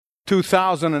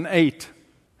2008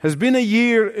 has been a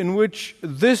year in which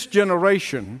this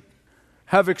generation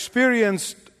have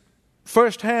experienced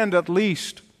firsthand at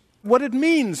least what it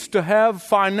means to have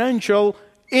financial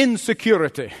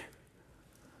insecurity.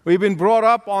 We've been brought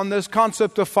up on this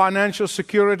concept of financial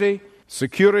security.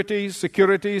 Security,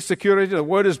 the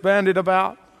word is bandied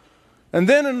about. And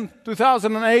then in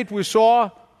 2008, we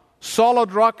saw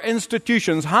solid rock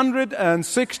institutions,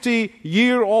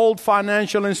 160-year-old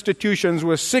financial institutions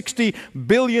with $60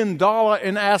 billion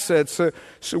in assets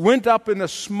went up in the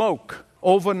smoke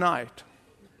overnight.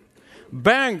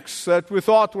 Banks that we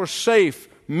thought were safe,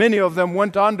 many of them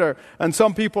went under, and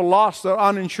some people lost their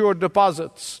uninsured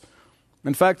deposits.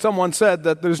 In fact, someone said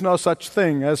that there's no such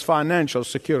thing as financial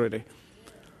security.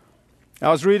 I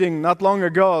was reading not long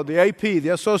ago, the AP, the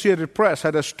Associated Press,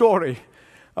 had a story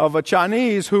of a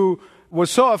Chinese who was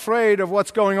so afraid of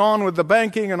what's going on with the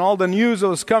banking and all the news that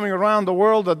was coming around the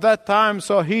world at that time,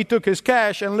 so he took his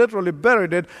cash and literally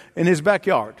buried it in his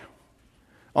backyard,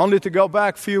 only to go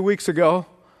back a few weeks ago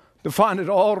to find it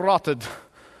all rotted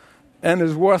and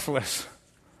is worthless.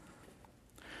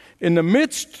 In the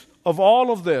midst of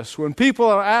all of this, when people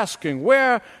are asking,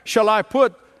 where shall I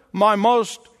put my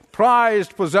most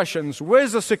prized possessions?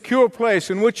 Where's a secure place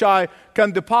in which I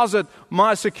can deposit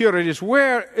my securities?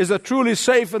 Where is a truly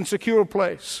safe and secure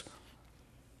place?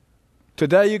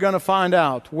 Today you're going to find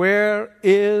out where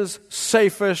is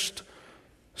safest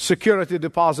security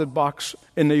deposit box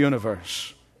in the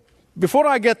universe. Before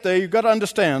I get there, you've got to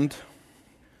understand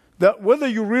that whether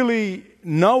you really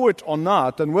know it or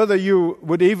not, and whether you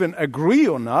would even agree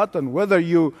or not, and whether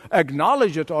you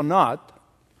acknowledge it or not,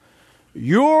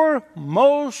 your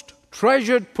most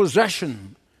treasured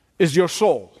possession is your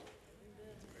soul.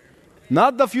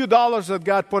 Not the few dollars that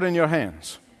God put in your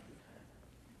hands.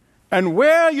 And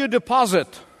where you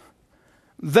deposit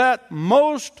that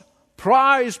most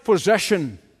prized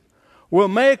possession will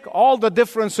make all the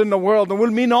difference in the world and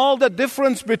will mean all the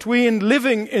difference between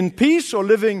living in peace or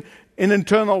living in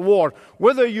internal war.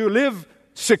 Whether you live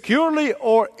securely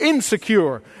or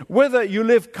insecure, whether you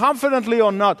live confidently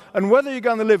or not, and whether you're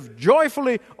going to live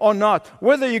joyfully or not,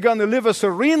 whether you're going to live a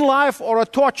serene life or a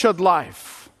tortured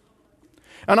life.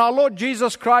 And our Lord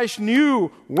Jesus Christ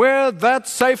knew where that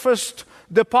safest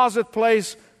deposit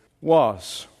place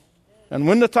was. And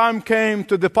when the time came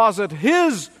to deposit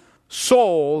His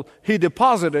soul, He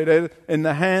deposited it in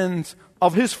the hands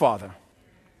of His Father.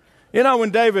 You know,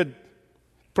 when David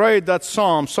prayed that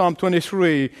psalm, Psalm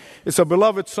 23, it's a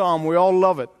beloved psalm. We all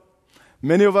love it.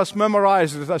 Many of us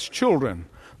memorized it as children.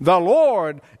 The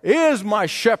Lord is my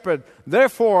shepherd,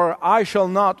 therefore I shall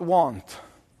not want.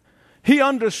 He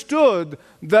understood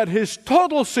that his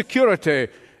total security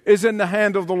is in the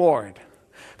hand of the Lord.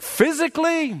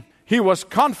 Physically, he was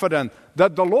confident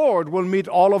that the Lord will meet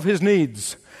all of his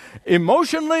needs.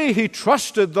 Emotionally, he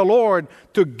trusted the Lord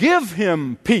to give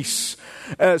him peace.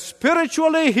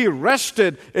 Spiritually, he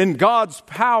rested in God's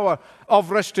power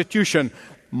of restitution.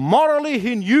 Morally,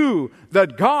 he knew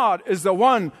that God is the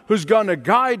one who's going to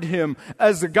guide him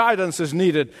as the guidance is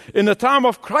needed. In a time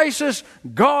of crisis,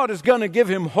 God is going to give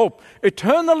him hope.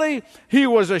 Eternally, he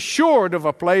was assured of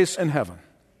a place in heaven.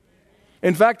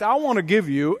 In fact, I want to give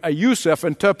you a Yusuf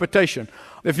interpretation.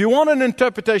 If you want an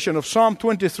interpretation of Psalm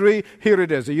 23, here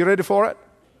it is. Are you ready for it?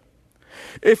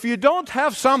 If you don't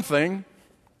have something,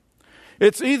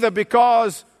 it's either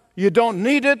because you don't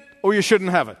need it or you shouldn't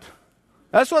have it.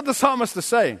 That's what the psalmist is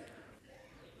saying.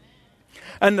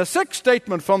 And the sixth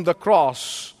statement from the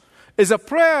cross is a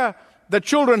prayer that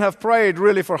children have prayed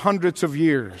really for hundreds of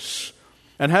years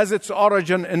and has its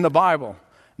origin in the Bible.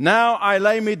 Now I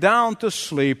lay me down to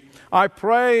sleep. I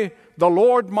pray the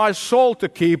Lord my soul to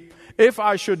keep. If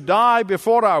I should die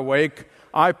before I wake,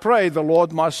 I pray the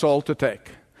Lord my soul to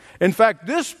take. In fact,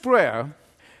 this prayer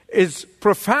is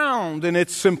profound in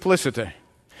its simplicity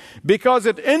because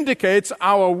it indicates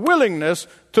our willingness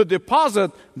to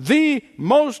deposit the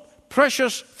most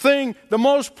precious thing, the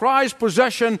most prized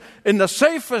possession in the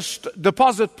safest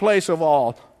deposit place of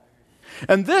all.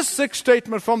 And this sixth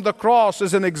statement from the cross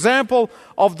is an example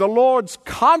of the Lord's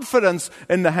confidence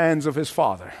in the hands of his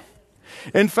Father.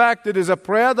 In fact, it is a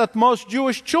prayer that most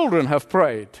Jewish children have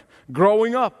prayed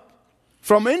growing up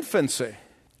from infancy.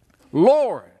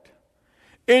 Lord,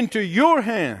 into your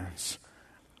hands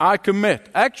I commit.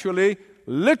 Actually,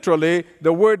 literally,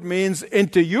 the word means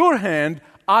into your hand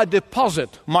I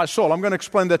deposit my soul. I'm going to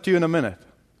explain that to you in a minute.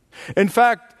 In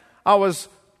fact, I was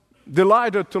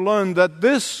delighted to learn that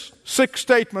this sixth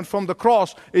statement from the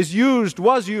cross was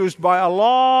used by a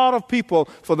lot of people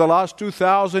for the last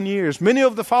 2,000 years. Many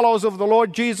of the followers of the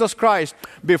Lord Jesus Christ,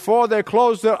 before they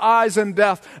closed their eyes in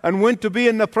death and went to be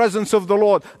in the presence of the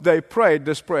Lord, they prayed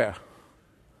this prayer.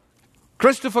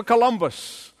 Christopher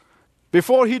Columbus,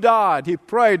 before he died, he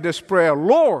prayed this prayer,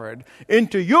 Lord,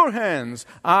 into your hands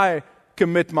I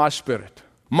commit my spirit.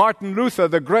 Martin Luther,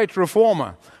 the great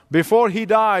reformer, before he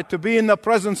died to be in the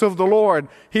presence of the Lord,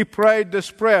 he prayed this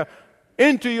prayer,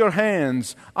 into your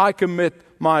hands I commit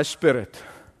my spirit.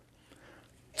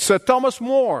 Sir Thomas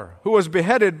More, who was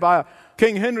beheaded by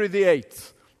King Henry VIII,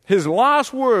 his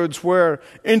last words were,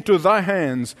 into thy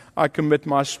hands I commit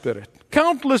my spirit.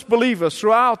 Countless believers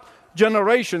throughout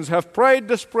generations have prayed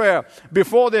this prayer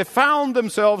before they found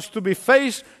themselves to be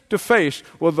face to face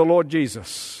with the Lord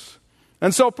Jesus.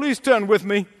 And so please turn with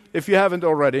me, if you haven't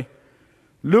already,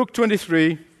 Luke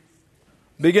 23,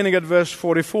 beginning at verse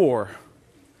 44.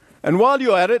 And while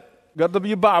you're at it, got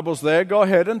your Bibles there, go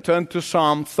ahead and turn to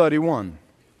Psalm 31.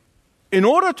 In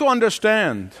order to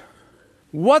understand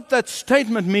what that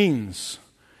statement means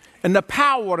and the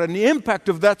power and the impact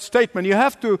of that statement, you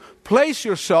have to place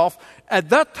yourself at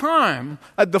that time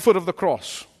at the foot of the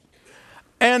cross.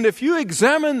 And if you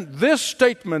examine this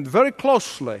statement very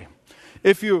closely,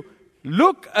 if you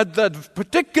look at that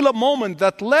particular moment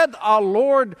that led our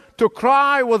Lord to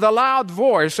cry with a loud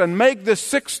voice and make this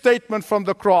sixth statement from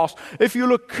the cross, if you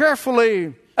look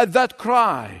carefully at that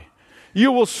cry,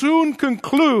 you will soon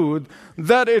conclude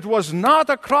that it was not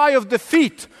a cry of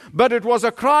defeat, but it was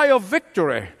a cry of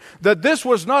victory. That this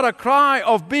was not a cry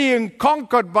of being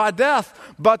conquered by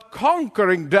death, but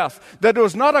conquering death. That it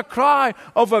was not a cry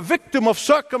of a victim of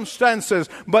circumstances,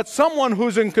 but someone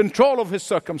who's in control of his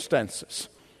circumstances.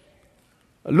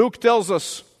 Luke tells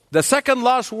us the second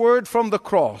last word from the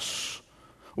cross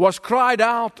was cried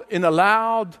out in a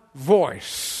loud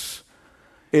voice.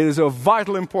 It is of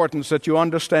vital importance that you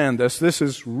understand this. This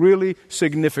is really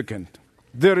significant.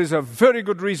 There is a very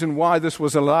good reason why this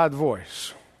was a loud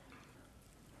voice.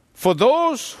 For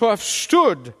those who have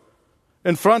stood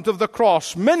in front of the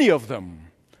cross, many of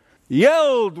them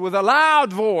yelled with a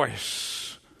loud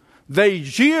voice. They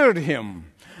jeered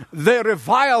him. They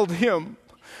reviled him.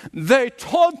 They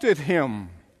taunted him.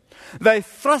 They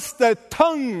thrust their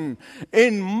tongue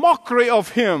in mockery of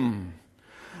him.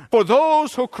 For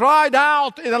those who cried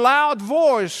out in a loud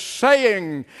voice,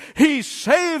 saying, he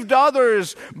saved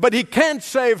others, but he can't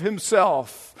save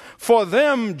himself. For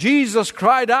them, Jesus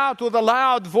cried out with a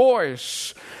loud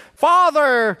voice,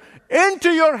 Father,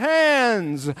 into your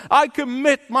hands I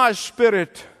commit my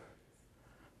spirit.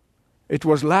 It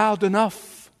was loud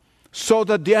enough so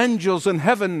that the angels in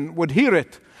heaven would hear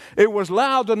it. It was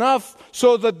loud enough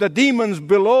so that the demons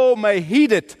below may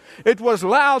heed it. It was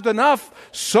loud enough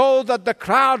so that the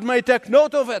crowd may take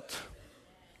note of it.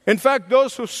 In fact,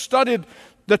 those who studied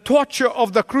the torture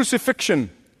of the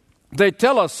crucifixion, they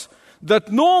tell us that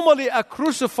normally a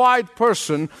crucified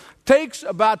person takes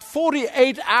about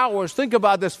 48 hours, think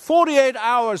about this, 48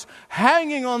 hours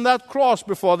hanging on that cross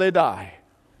before they die.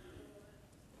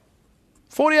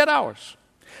 48 hours.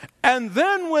 And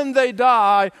then when they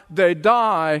die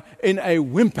in a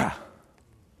whimper.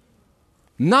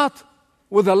 Not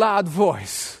with a loud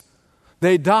voice.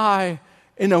 They die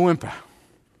in a whimper.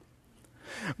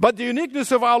 But the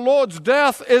uniqueness of our Lord's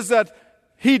death is that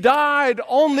he died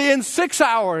only in 6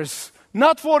 hours,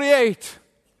 not 48.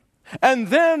 And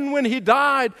then when he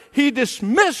died, he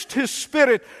dismissed his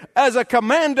spirit as a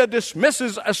commander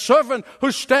dismisses a servant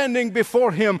who's standing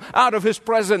before him out of his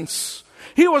presence.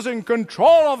 He was in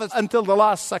control of it until the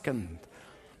last second.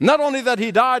 Not only that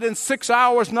he died in 6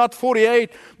 hours, not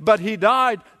 48, but he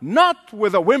died not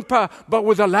with a whimper, but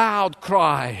with a loud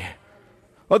cry,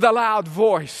 with a loud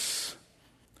voice.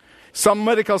 Some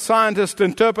medical scientists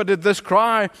interpreted this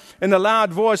cry in a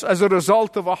loud voice as a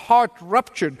result of a heart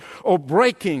ruptured or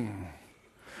breaking.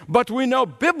 But we know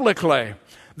biblically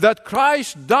that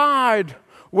Christ died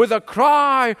with a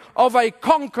cry of a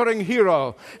conquering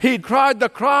hero. He cried the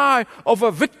cry of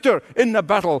a victor in the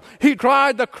battle. He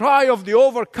cried the cry of the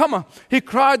overcomer. He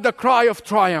cried the cry of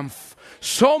triumph.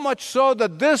 So much so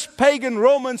that this pagan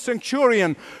Roman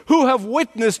centurion, who have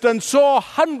witnessed and saw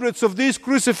hundreds of these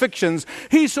crucifixions,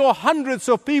 he saw hundreds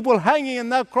of people hanging in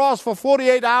that cross for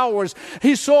 48 hours.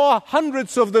 He saw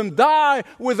hundreds of them die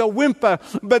with a whimper.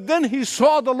 But then he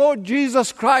saw the Lord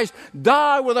Jesus Christ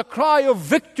die with a cry of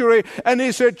victory. And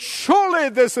he said, surely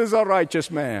this is a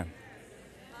righteous man.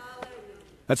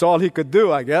 That's all he could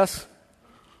do, I guess.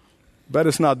 But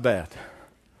it's not bad.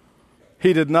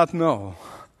 He did not know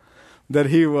that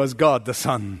he was God the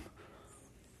Son.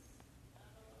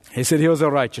 He said he was a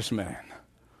righteous man.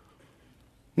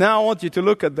 Now I want you to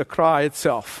look at the cry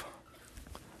itself.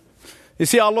 You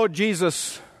see, our Lord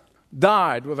Jesus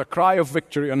died with a cry of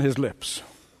victory on his lips.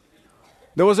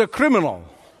 There was a criminal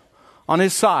on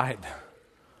his side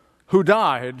who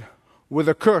died with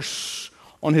a curse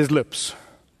on his lips.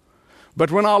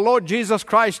 But when our Lord Jesus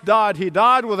Christ died, he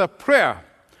died with a prayer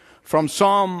from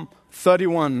Psalm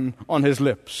 31 on his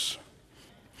lips.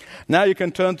 Now you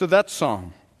can turn to that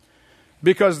psalm,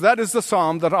 because that is the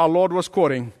psalm that our Lord was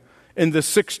quoting in the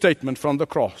sixth statement from the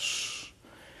cross.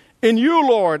 In you,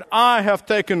 Lord, I have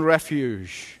taken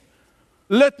refuge.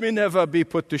 Let me never be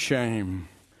put to shame.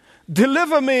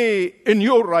 Deliver me in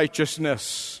your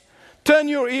righteousness. Turn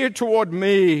your ear toward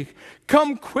me.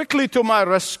 Come quickly to my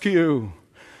rescue.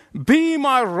 Be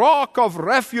my rock of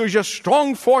refuge, a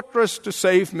strong fortress to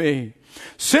save me.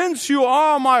 Since you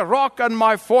are my rock and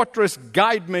my fortress,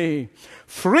 guide me.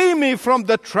 Free me from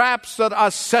the traps that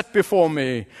are set before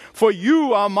me, for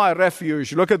you are my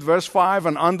refuge. Look at verse 5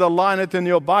 and underline it in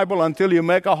your Bible until you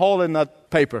make a hole in that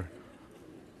paper.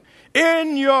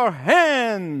 In your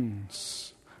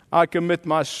hands I commit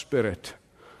my spirit.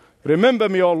 Remember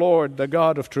me, O Lord, the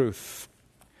God of truth.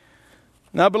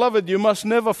 Now, beloved, you must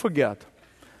never forget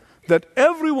that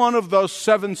every one of those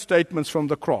 7 statements from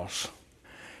the cross,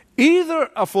 either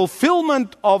a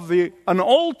fulfillment of an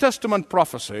Old Testament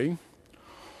prophecy,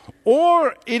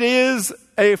 or it is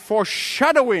a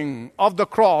foreshadowing of the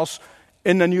cross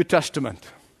in the New Testament.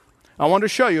 I want to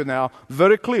show you now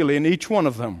very clearly in each one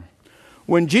of them.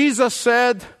 When Jesus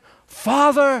said,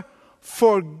 Father,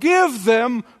 forgive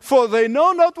them, for they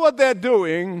know not what they're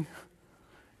doing,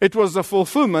 it was the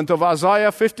fulfillment of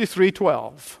Isaiah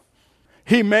 53:12.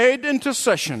 He made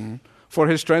intercession for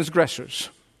his transgressors.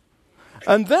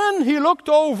 And then he looked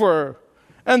over,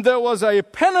 and there was a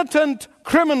penitent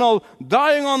criminal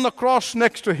dying on the cross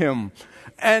next to him.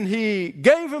 And he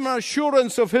gave him an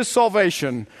assurance of his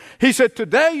salvation. He said,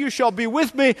 today you shall be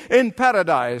with me in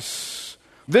paradise.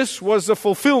 This was the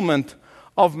fulfillment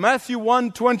of Matthew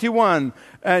 1:21.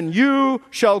 And you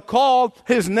shall call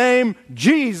his name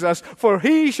Jesus, for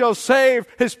he shall save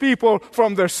his people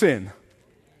from their sin.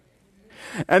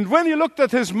 And when he looked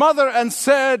at his mother and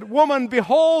said, woman,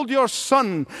 behold your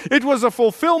son, it was a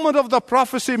fulfillment of the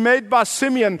prophecy made by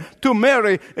Simeon to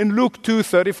Mary in Luke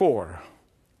 2:34.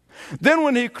 Then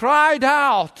when he cried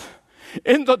out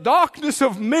in the darkness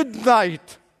of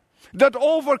midnight that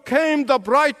overcame the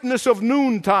brightness of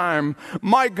noontime,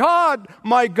 my God,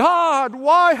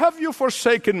 why have you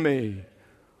forsaken me?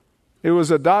 It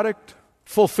was a direct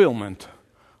fulfillment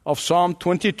of Psalm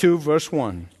 22 verse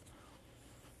 1.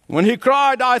 When he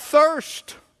cried, I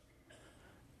thirst,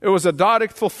 it was a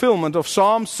direct fulfillment of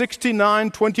Psalm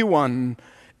 69:21.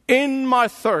 In my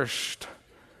thirst,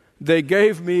 they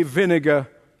gave me vinegar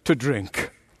to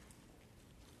drink.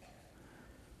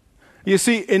 You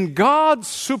see, in God's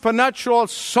supernatural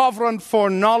sovereign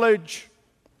foreknowledge,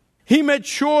 he made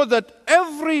sure that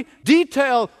every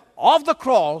detail of the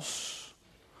cross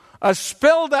is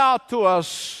spelled out to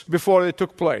us before it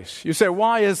took place. You say,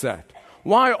 why is that?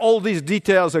 Why all these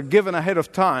details are given ahead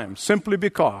of time? Simply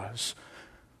because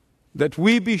that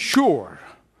we be sure,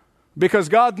 because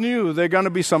God knew there are going to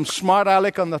be some smart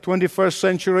aleck in the 21st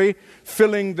century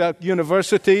filling the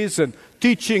universities and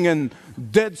teaching in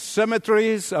dead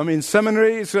seminaries.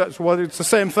 Seminaries, it's the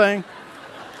same thing.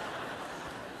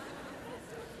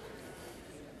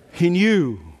 He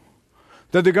knew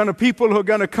that there are going to people who are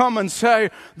going to come and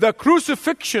say, the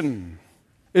crucifixion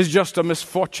is just a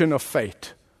misfortune of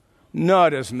fate. No,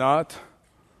 it is not.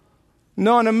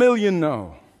 No, in a million,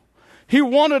 no. He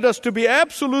wanted us to be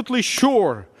absolutely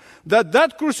sure that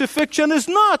that crucifixion is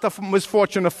not a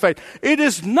misfortune of fate. It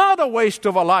is not a waste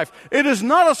of a life. It is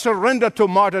not a surrender to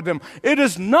martyrdom. It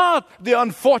is not the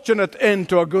unfortunate end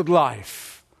to a good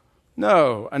life.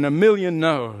 No, and a million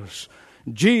no's.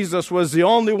 Jesus was the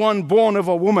only one born of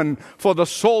a woman for the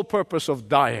sole purpose of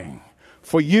dying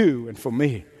for you and for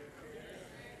me.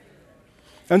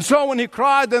 And so when he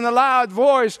cried in a loud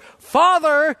voice,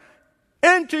 Father,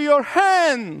 into your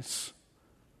hands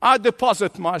I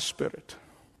deposit my spirit.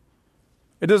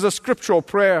 It is a scriptural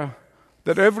prayer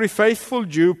that every faithful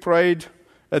Jew prayed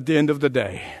at the end of the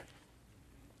day.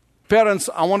 Parents,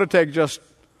 I want to take just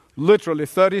literally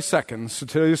 30 seconds to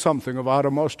tell you something of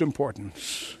uttermost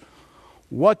importance.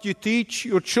 What you teach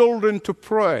your children to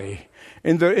pray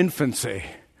in their infancy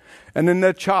and in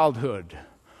their childhood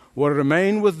will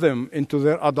remain with them into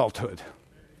their adulthood.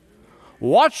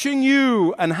 Watching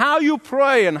you and how you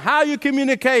pray and how you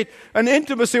communicate an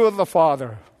intimacy with the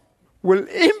Father will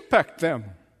impact them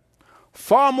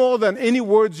far more than any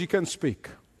words you can speak.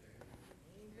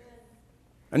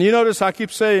 And you notice I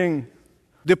keep saying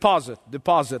deposit,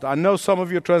 deposit. I know some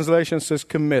of your translations says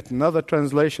commit. Another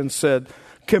translation said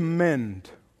commend.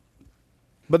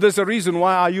 But there's a reason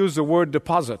why I use the word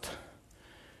deposit.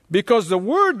 Because the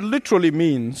word literally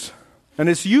means, and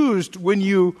it's used when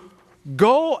you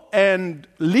go and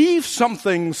leave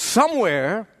something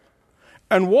somewhere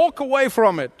and walk away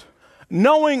from it,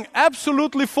 knowing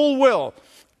absolutely full well,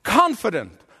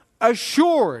 confident,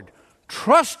 assured,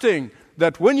 trusting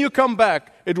that when you come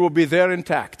back, it will be there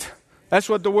intact. That's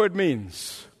what the word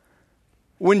means.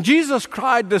 When Jesus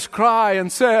cried this cry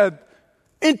and said,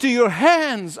 "Into your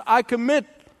hands I commit,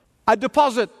 I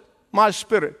deposit my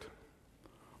spirit,"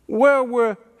 where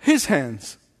were his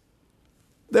hands?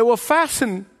 They were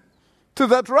fastened to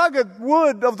that rugged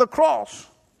wood of the cross.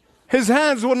 His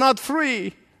hands were not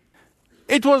free.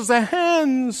 It was the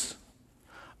hands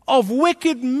of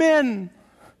wicked men,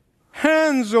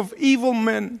 hands of evil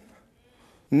men,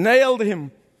 nailed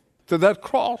him to that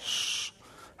cross,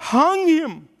 hung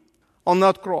him on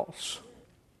that cross.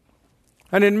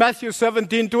 And in Matthew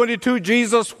 17:22,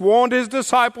 Jesus warned his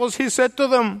disciples. He said to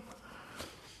them,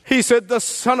 he said, "The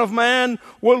Son of Man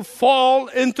will fall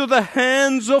into the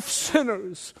hands of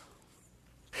sinners."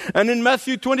 And in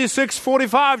Matthew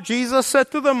 26:45, Jesus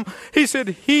said to them, he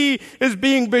said, "He is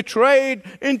being betrayed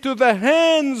into the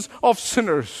hands of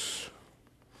sinners."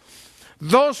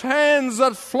 Those hands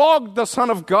that flogged the Son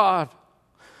of God,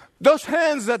 those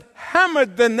hands that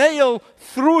hammered the nail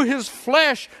through his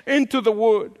flesh into the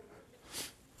wood,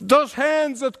 those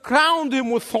hands that crowned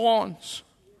him with thorns,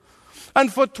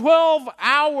 and for 12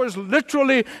 hours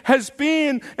literally has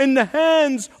been in the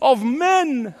hands of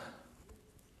men.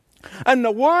 And the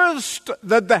worst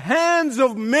that the hands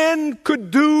of men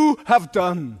could do have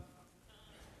done.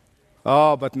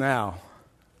 Oh, but now,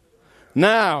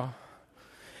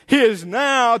 he is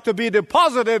now to be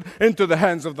deposited into the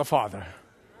hands of the Father.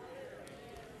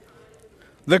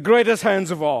 The greatest hands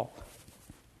of all.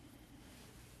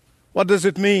 What does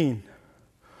it mean?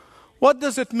 What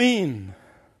does it mean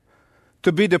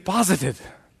to be deposited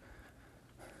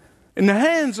in the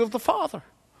hands of the Father?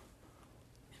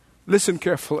 Listen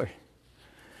carefully.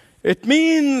 It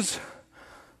means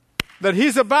that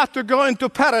he's about to go into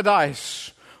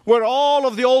paradise, where all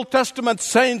of the Old Testament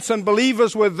saints and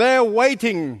believers were there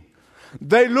waiting.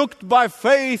 They looked by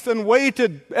faith and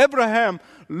waited. Abraham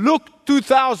looked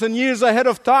 2,000 years ahead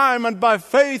of time, and by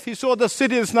faith he saw the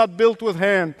city is not built with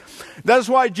hand. That's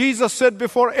why Jesus said,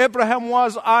 "Before Abraham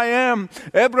was, I am."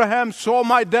 Abraham saw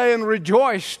my day and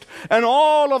rejoiced. And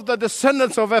all of the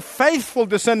descendants of a faithful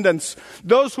descendants,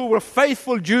 those who were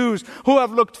faithful Jews, who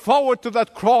have looked forward to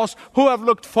that cross, who have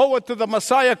looked forward to the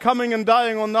Messiah coming and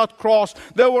dying on that cross,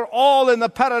 they were all in the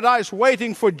paradise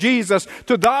waiting for Jesus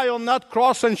to die on that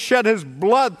cross and shed his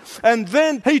blood. And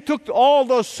then he took all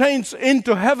those saints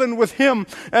into heaven with him,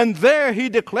 and there he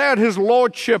declared his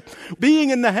lordship. Being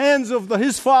in the hands of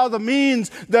his Father means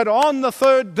that on the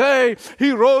third day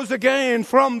he rose again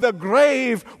from the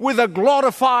grave with a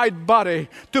glorified body.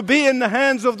 To be in the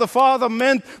hands of the Father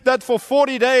meant that for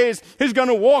 40 days he's going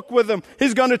to walk with them,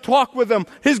 he's going to talk with them,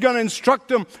 he's going to instruct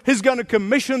them, he's going to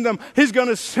commission them, he's going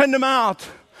to send them out.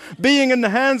 Being in the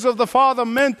hands of the Father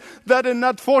meant that in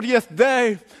that 40th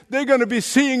day, they're going to be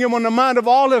seeing him on the Mount of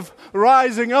Olives,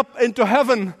 rising up into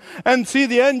heaven, and see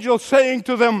the angel saying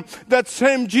to them, that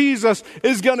same Jesus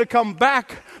is going to come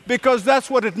back, because that's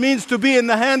what it means to be in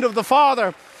the hand of the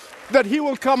Father, that he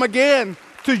will come again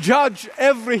to judge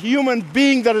every human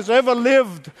being that has ever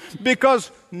lived, because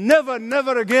never,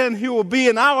 never again he will be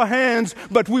in our hands,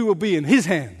 but we will be in his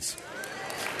hands.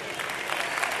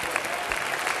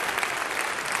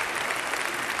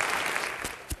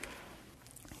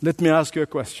 Let me ask you a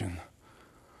question.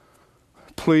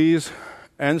 Please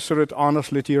answer it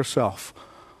honestly to yourself.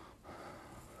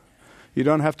 You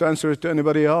don't have to answer it to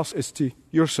anybody else, it's to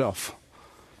yourself.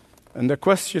 And the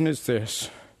question is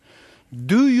this: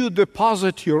 do you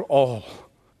deposit your all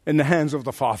in the hands of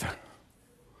the Father?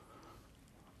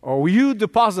 Or will you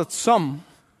deposit some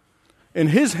in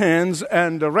his hands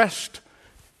and the rest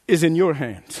is in your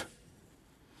hands?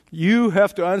 You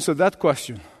have to answer that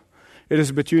question. It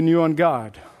is between you and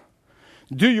God.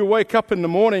 Do you wake up in the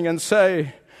morning and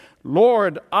say,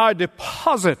 "Lord, I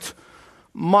deposit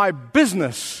my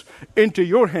business into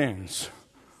your hands"?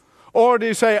 Or do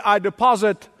you say, "I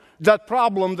deposit that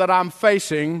problem that I'm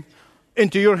facing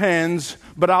into your hands,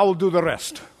 but I will do the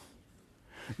rest"?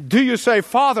 Do you say,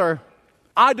 "Father,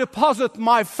 I deposit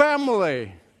my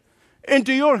family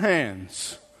into your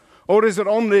hands"? Or is it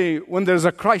only when there's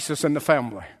a crisis in the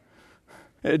family?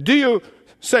 Do you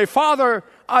say, "Father,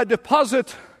 I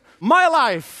deposit my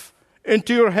life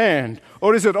into your hand"?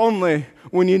 Or is it only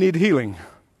when you need healing?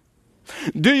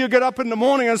 Do you get up in the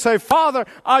morning and say, Father,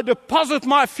 I deposit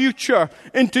my future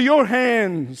into your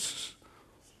hands?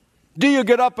 Do you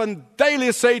get up and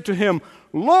daily say to him,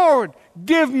 Lord,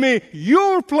 give me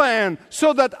your plan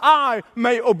so that I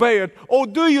may obey it? Or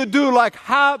do you do like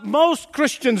most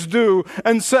Christians do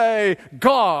and say,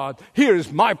 God,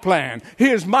 here's my plan,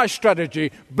 here's my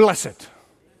strategy, bless it?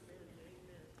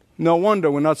 No wonder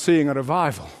we're not seeing a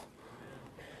revival.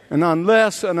 And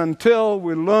unless and until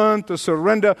we learn to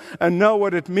surrender and know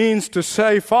what it means to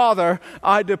say, Father,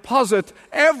 I deposit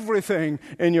everything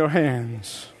in your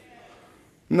hands.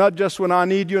 Not just when I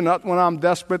need you, not when I'm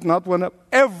desperate, not when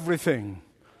everything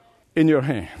in your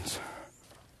hands.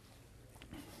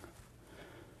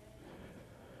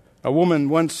 A woman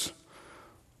once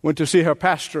went to see her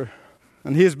pastor,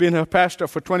 and he's been her pastor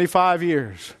for 25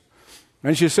 years.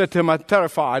 And she said to him, I'm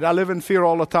terrified. I live in fear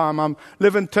all the time. I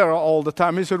live in terror all the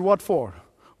time. He said, what for?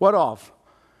 What of?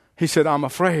 He said, I'm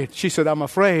afraid. She said, I'm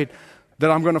afraid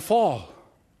that I'm going to fall.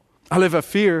 I live in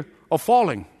fear of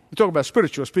falling. We're talking about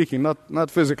spiritual speaking, not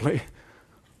physically.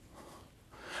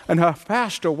 And her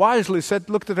pastor wisely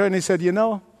looked at her and he said,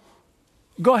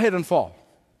 go ahead and fall.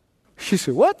 She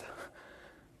said, what?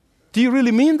 Do you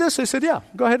really mean this? He said, yeah,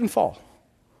 go ahead and fall.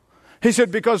 He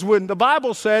said, because when the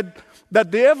Bible said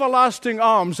that the everlasting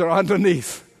arms are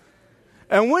underneath.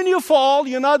 And when you fall,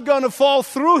 you're not going to fall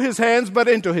through his hands, but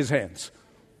into his hands.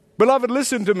 Beloved,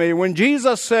 listen to me. When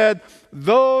Jesus said,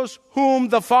 those whom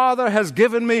the Father has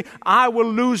given me, I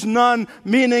will lose none,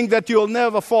 meaning that you'll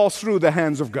never fall through the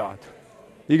hands of God.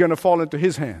 You're going to fall into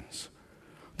his hands.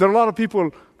 There are a lot of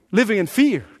people living in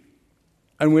fear,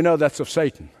 and we know that's of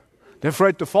Satan. They're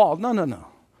afraid to fall. No.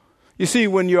 You see,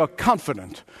 when you're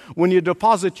confident, when you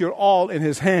deposit your all in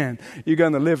his hand, you're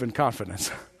going to live in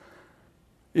confidence.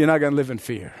 You're not going to live in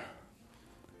fear.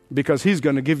 Because he's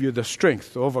going to give you the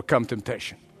strength to overcome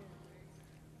temptation.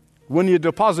 When you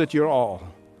deposit your all,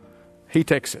 he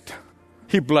takes it.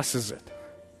 He blesses it.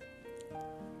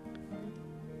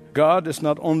 God is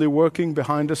not only working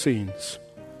behind the scenes.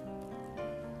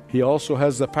 He also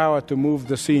has the power to move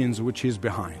the scenes which he's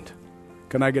behind.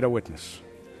 Can I get a witness?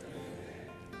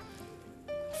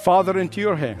 Father, into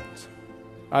your hands,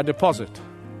 I deposit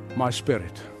my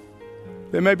spirit.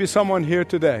 There may be someone here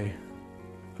today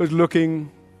who's looking,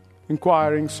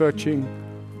 inquiring, searching,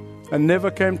 and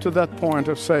never came to that point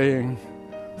of saying,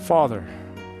 Father,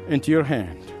 into your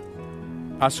hand,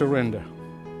 I surrender,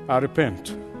 I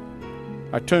repent,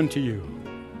 I turn to you,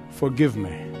 forgive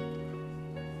me.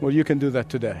 Well, you can do that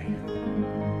today.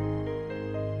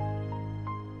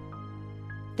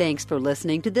 Thanks for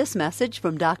listening to this message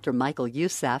from Dr. Michael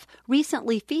Youssef,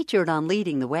 recently featured on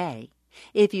Leading the Way.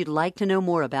 If you'd like to know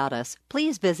more about us,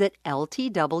 please visit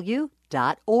ltw.org.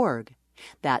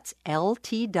 That's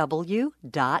ltw.org.